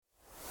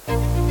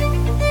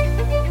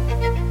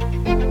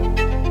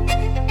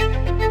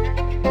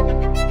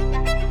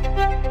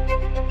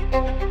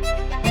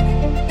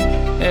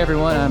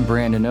everyone. I'm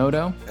Brandon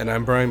Odo. And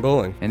I'm Brian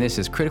Bowling. And this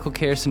is Critical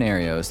Care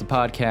Scenarios, the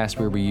podcast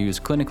where we use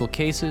clinical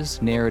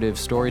cases, narrative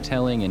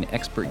storytelling, and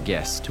expert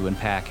guests to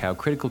unpack how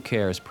critical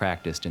care is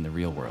practiced in the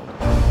real world.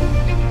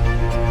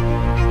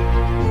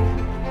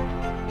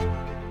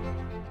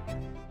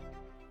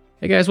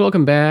 Hey guys,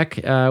 welcome back.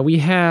 We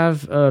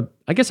have,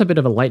 I guess, a bit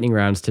of a lightning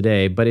rounds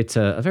today, but it's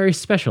a very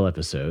special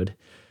episode.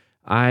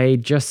 I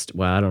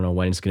don't know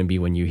when it's going to be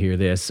when you hear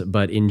this,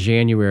 but in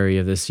January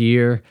of this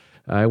year,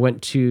 I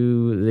went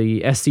to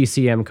the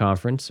SCCM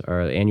conference,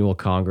 our annual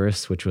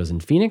congress, which was in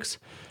Phoenix,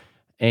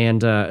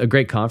 and a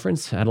great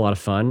conference. Had a lot of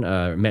fun.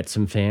 Met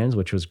some fans,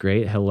 which was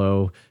great.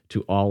 Hello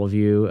to all of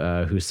you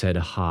who said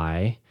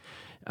hi.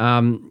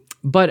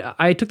 But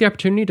I took the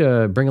opportunity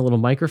to bring a little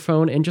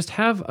microphone and just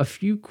have a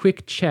few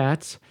quick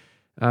chats,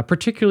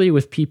 particularly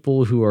with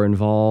people who are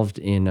involved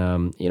in,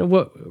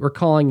 what we're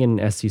calling in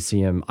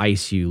SCCM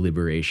ICU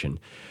liberation.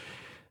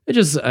 It's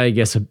just, I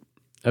guess,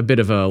 a bit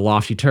of a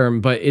lofty term,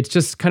 but it's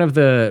just kind of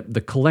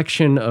the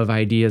collection of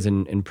ideas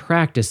and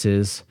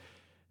practices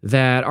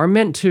that are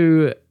meant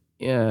to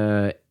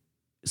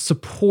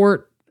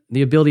support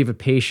the ability of a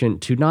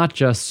patient to not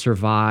just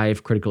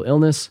survive critical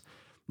illness,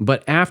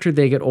 but after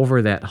they get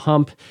over that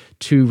hump,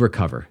 to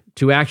recover,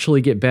 to actually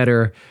get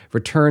better,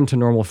 return to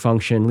normal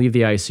function, leave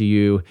the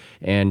ICU,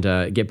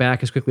 and get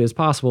back as quickly as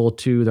possible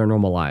to their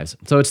normal lives.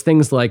 So it's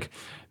things like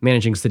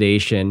managing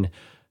sedation,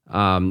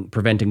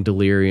 preventing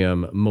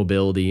delirium,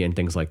 mobility, and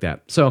things like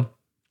that. So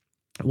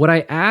what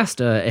I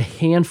asked a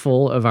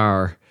handful of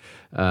our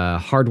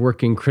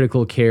hardworking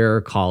critical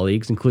care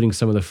colleagues, including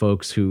some of the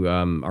folks who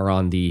are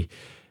on the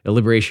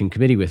liberation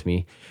committee with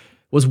me,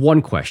 was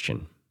one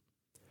question.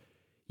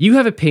 You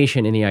have a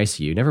patient in the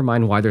ICU, never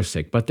mind why they're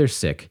sick, but they're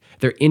sick.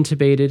 They're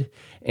intubated,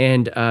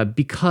 and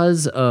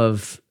because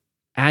of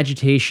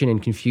agitation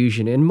and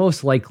confusion, and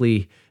most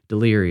likely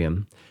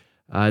delirium,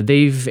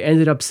 they've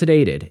ended up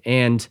sedated,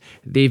 and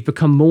they've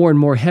become more and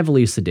more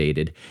heavily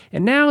sedated.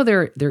 And now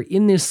they're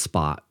in this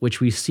spot, which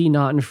we see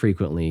not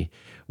infrequently,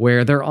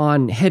 where they're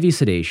on heavy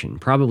sedation,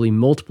 probably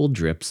multiple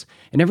drips.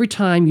 And every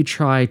time you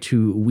try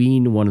to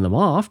wean one of them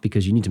off,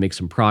 because you need to make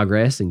some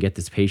progress and get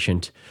this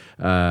patient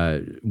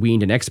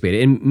weaned and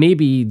extubated, and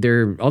maybe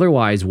they're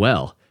otherwise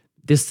well,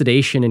 this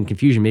sedation and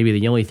confusion may be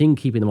the only thing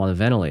keeping them on the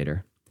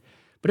ventilator.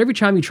 But every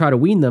time you try to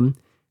wean them,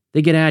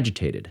 they get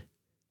agitated.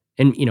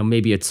 And,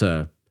 maybe it's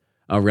a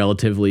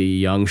relatively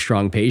young,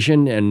 strong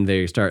patient, and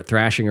they start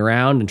thrashing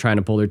around and trying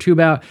to pull their tube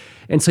out.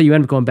 And so you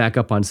end up going back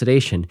up on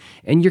sedation.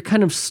 And you're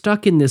kind of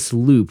stuck in this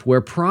loop where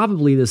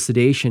probably the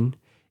sedation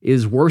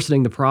is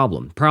worsening the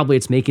problem. Probably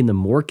it's making them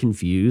more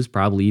confused,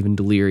 probably even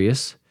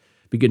delirious.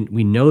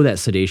 We know that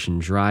sedation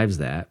drives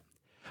that.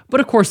 But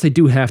of course, they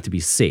do have to be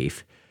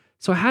safe.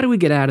 So how do we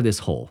get out of this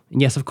hole?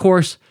 And yes, of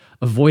course,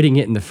 avoiding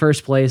it in the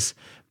first place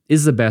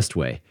is the best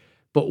way.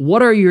 But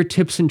what are your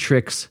tips and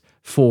tricks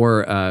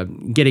for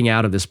getting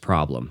out of this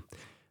problem?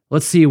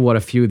 Let's see what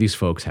a few of these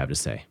folks have to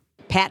say.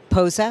 Pat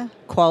Posa,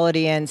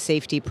 Quality and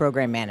Safety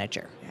Program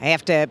Manager. I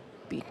have to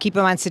keep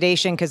them on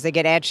sedation because they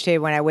get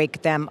agitated when I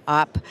wake them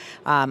up.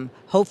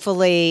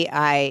 Hopefully,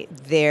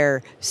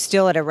 they're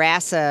still at a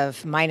RASS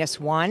of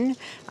 -1,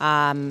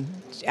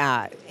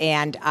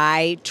 and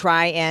I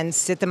try and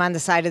sit them on the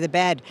side of the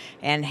bed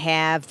and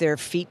have their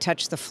feet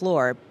touch the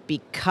floor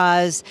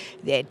because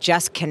it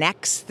just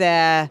connects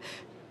the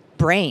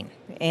brain,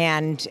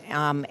 and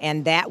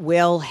that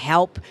will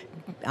help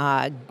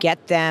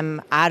get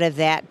them out of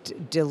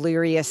that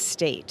delirious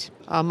state.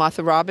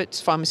 Martha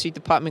Roberts, Pharmacy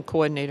Department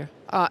Coordinator.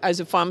 As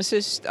a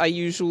pharmacist, I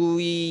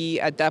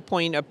usually, at that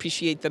point,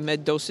 appreciate the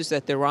med doses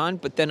that they're on,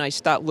 but then I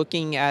start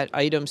looking at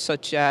items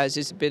such as,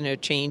 has been a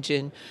change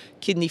in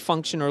kidney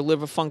function or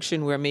liver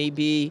function where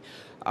maybe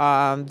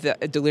the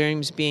delirium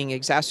is being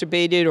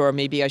exacerbated, or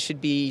maybe I should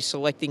be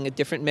selecting a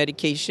different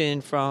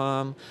medication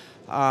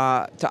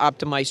to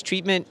optimize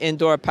treatment,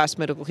 and/or past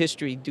medical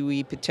history. Do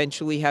we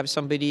potentially have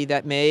somebody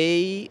that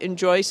may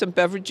enjoy some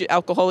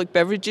alcoholic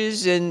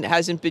beverages and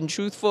hasn't been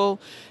truthful?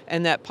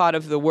 And that part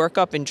of the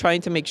workup, and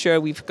trying to make sure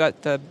we've got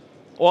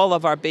all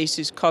of our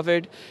bases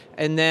covered,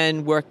 and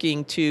then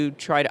working to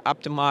try to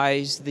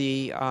optimize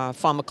the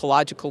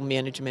pharmacological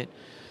management.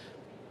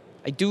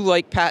 I do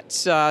like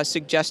Pat's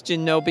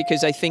suggestion, though,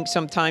 because I think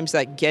sometimes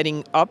that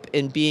getting up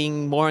and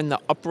being more in the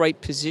upright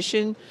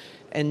position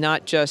and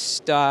not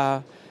just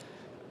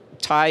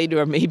tied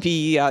or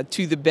maybe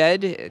to the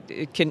bed,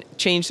 it can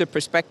change the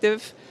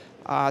perspective.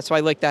 So I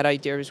like that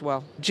idea as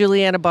well.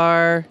 Juliana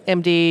Barr,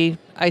 MD,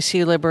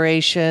 ICU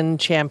Liberation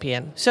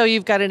Champion. So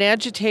you've got an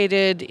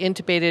agitated,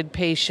 intubated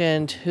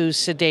patient who's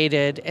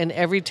sedated, and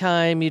every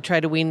time you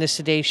try to wean the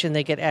sedation,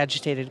 they get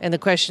agitated. And the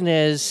question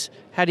is,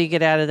 how do you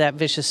get out of that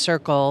vicious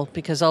circle?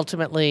 Because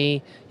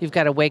ultimately, you've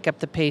got to wake up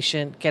the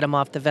patient, get him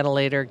off the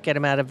ventilator, get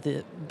him out of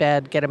the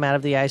bed, get him out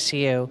of the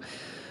ICU.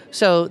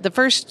 So the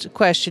first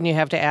question you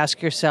have to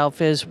ask yourself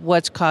is,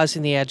 what's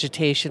causing the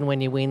agitation when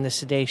you wean the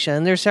sedation?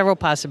 And there's several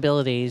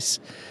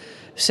possibilities.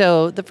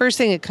 So the first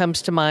thing that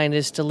comes to mind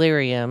is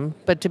delirium.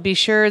 But to be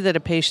sure that a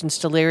patient's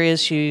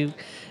delirious, you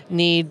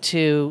need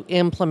to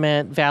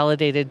implement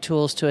validated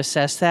tools to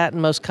assess that.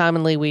 And most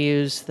commonly, we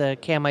use the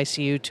CAM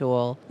ICU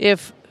tool.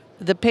 If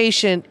the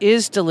patient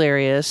is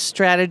delirious,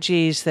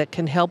 strategies that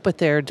can help with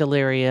their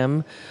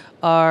delirium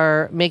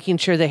are making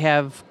sure they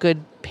have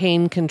good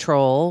pain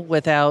control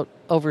without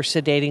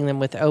over-sedating them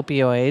with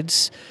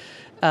opioids,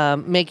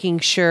 making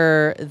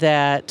sure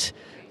that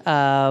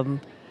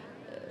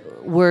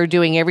we're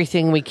doing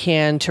everything we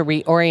can to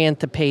reorient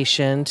the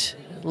patient,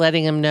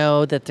 letting them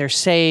know that they're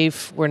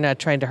safe, we're not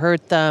trying to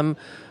hurt them,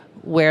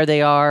 where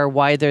they are,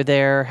 why they're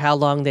there, how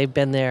long they've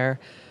been there.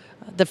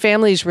 The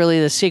family is really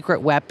the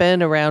secret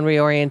weapon around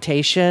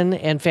reorientation,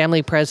 and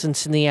family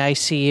presence in the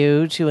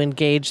ICU to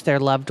engage their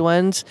loved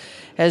ones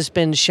has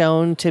been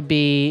shown to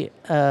be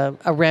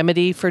a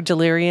remedy for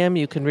delirium.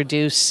 You can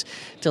reduce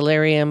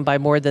delirium by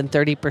more than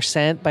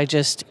 30% by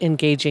just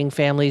engaging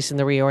families in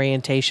the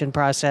reorientation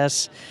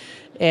process.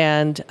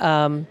 And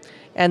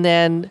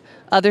then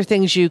other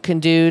things you can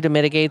do to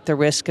mitigate the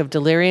risk of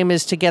delirium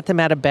is to get them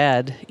out of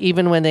bed,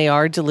 even when they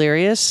are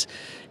delirious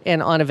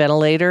and on a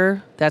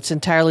ventilator. That's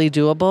entirely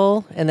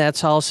doable, and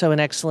that's also an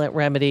excellent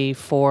remedy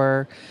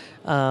for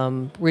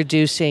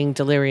reducing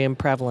delirium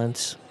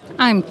prevalence.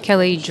 I'm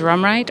Kelly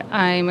Drumright.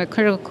 I'm a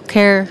critical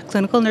care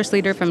clinical nurse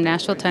leader from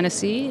Nashville,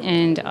 Tennessee,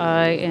 and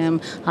I am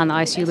on the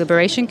ICU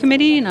Liberation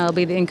Committee, and I'll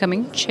be the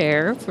incoming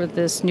chair for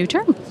this new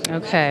term.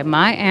 Okay,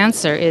 my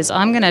answer is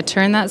I'm going to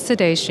turn that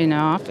sedation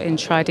off and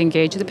try to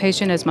engage the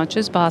patient as much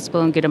as possible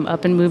and get them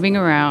up and moving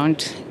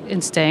around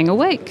and staying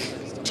awake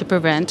to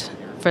prevent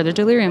further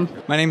delirium.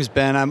 My name is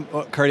Ben. I'm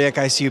a cardiac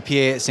ICU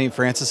PA at St.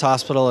 Francis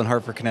Hospital in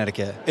Hartford,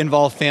 Connecticut.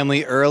 Involve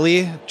family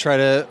early, try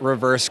to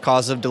reverse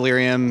cause of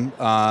delirium,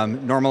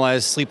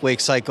 normalize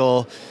sleep-wake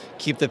cycle,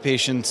 keep the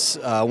patient's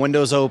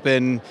windows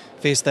open,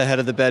 face the head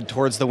of the bed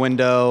towards the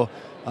window,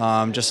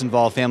 just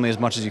involve family as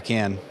much as you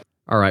can.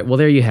 All right, well,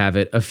 there you have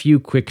it. A few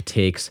quick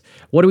takes.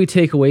 What do we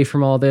take away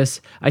from all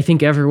this? I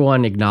think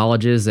everyone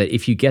acknowledges that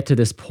if you get to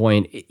this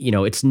point,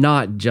 it's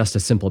not just a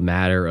simple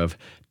matter of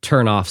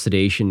turn off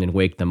sedation and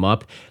wake them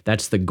up.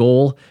 That's the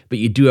goal, but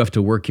you do have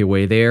to work your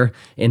way there.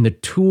 And the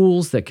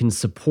tools that can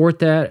support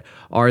that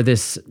are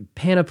this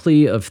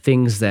panoply of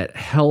things that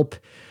help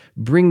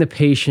bring the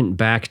patient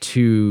back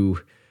to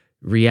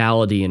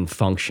reality and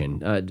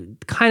function.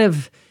 Kind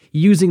of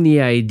using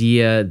the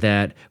idea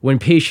that when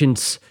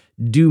patients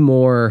do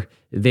more,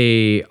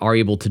 they are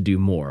able to do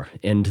more.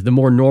 And the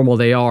more normal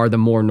they are, the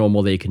more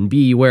normal they can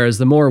be. Whereas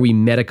the more we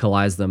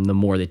medicalize them, the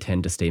more they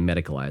tend to stay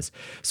medicalized.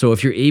 So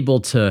if you're able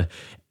to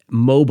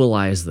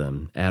mobilize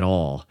them at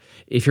all,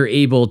 if you're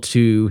able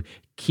to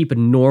keep a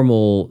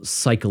normal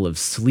cycle of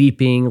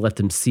sleeping, let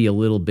them see a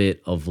little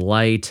bit of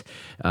light,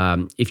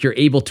 if you're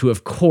able to,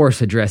 of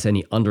course, address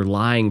any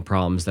underlying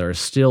problems that are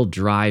still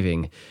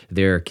driving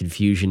their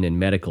confusion and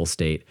medical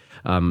state,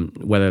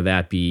 whether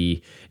that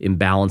be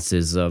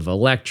imbalances of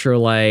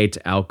electrolyte,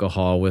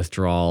 alcohol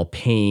withdrawal,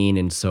 pain,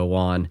 and so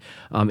on.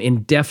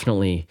 And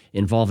definitely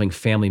involving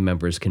family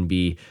members can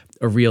be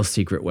a real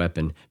secret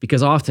weapon,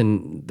 because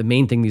often the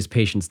main thing these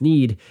patients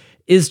need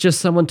is just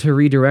someone to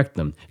redirect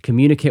them,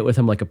 communicate with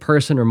them like a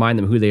person, remind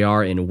them who they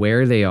are and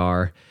where they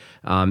are,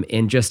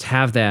 and just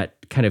have that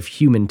kind of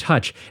human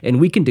touch. And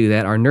we can do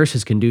that. Our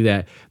nurses can do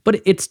that,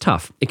 but it's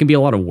tough. It can be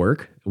a lot of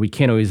work. We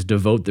can't always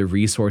devote the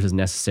resources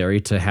necessary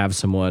to have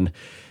someone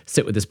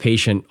sit with this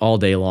patient all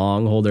day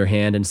long, hold their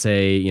hand and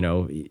say,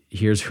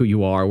 here's who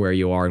you are, where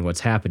you are, and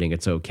what's happening.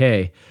 It's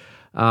okay.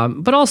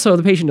 But also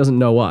the patient doesn't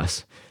know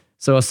us.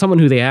 So someone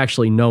who they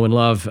actually know and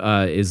love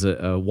is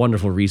a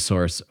wonderful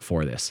resource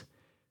for this.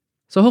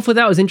 So hopefully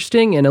that was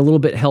interesting and a little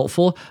bit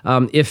helpful.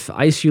 If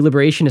ICU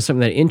Liberation is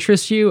something that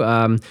interests you,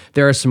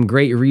 there are some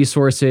great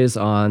resources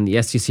on the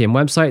SCCM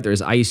website.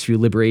 There's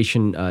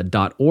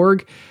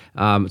ICULiberation.org.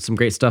 Some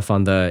great stuff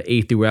on the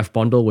A through F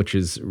bundle, which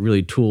is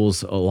really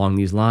tools along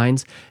these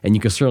lines. And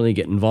you can certainly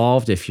get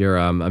involved if you're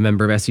a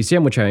member of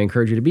SCCM, which I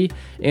encourage you to be.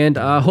 And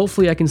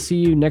hopefully I can see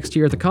you next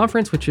year at the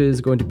conference, which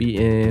is going to be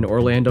in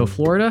Orlando,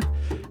 Florida.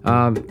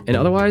 And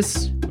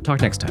otherwise, we'll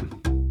talk next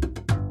time.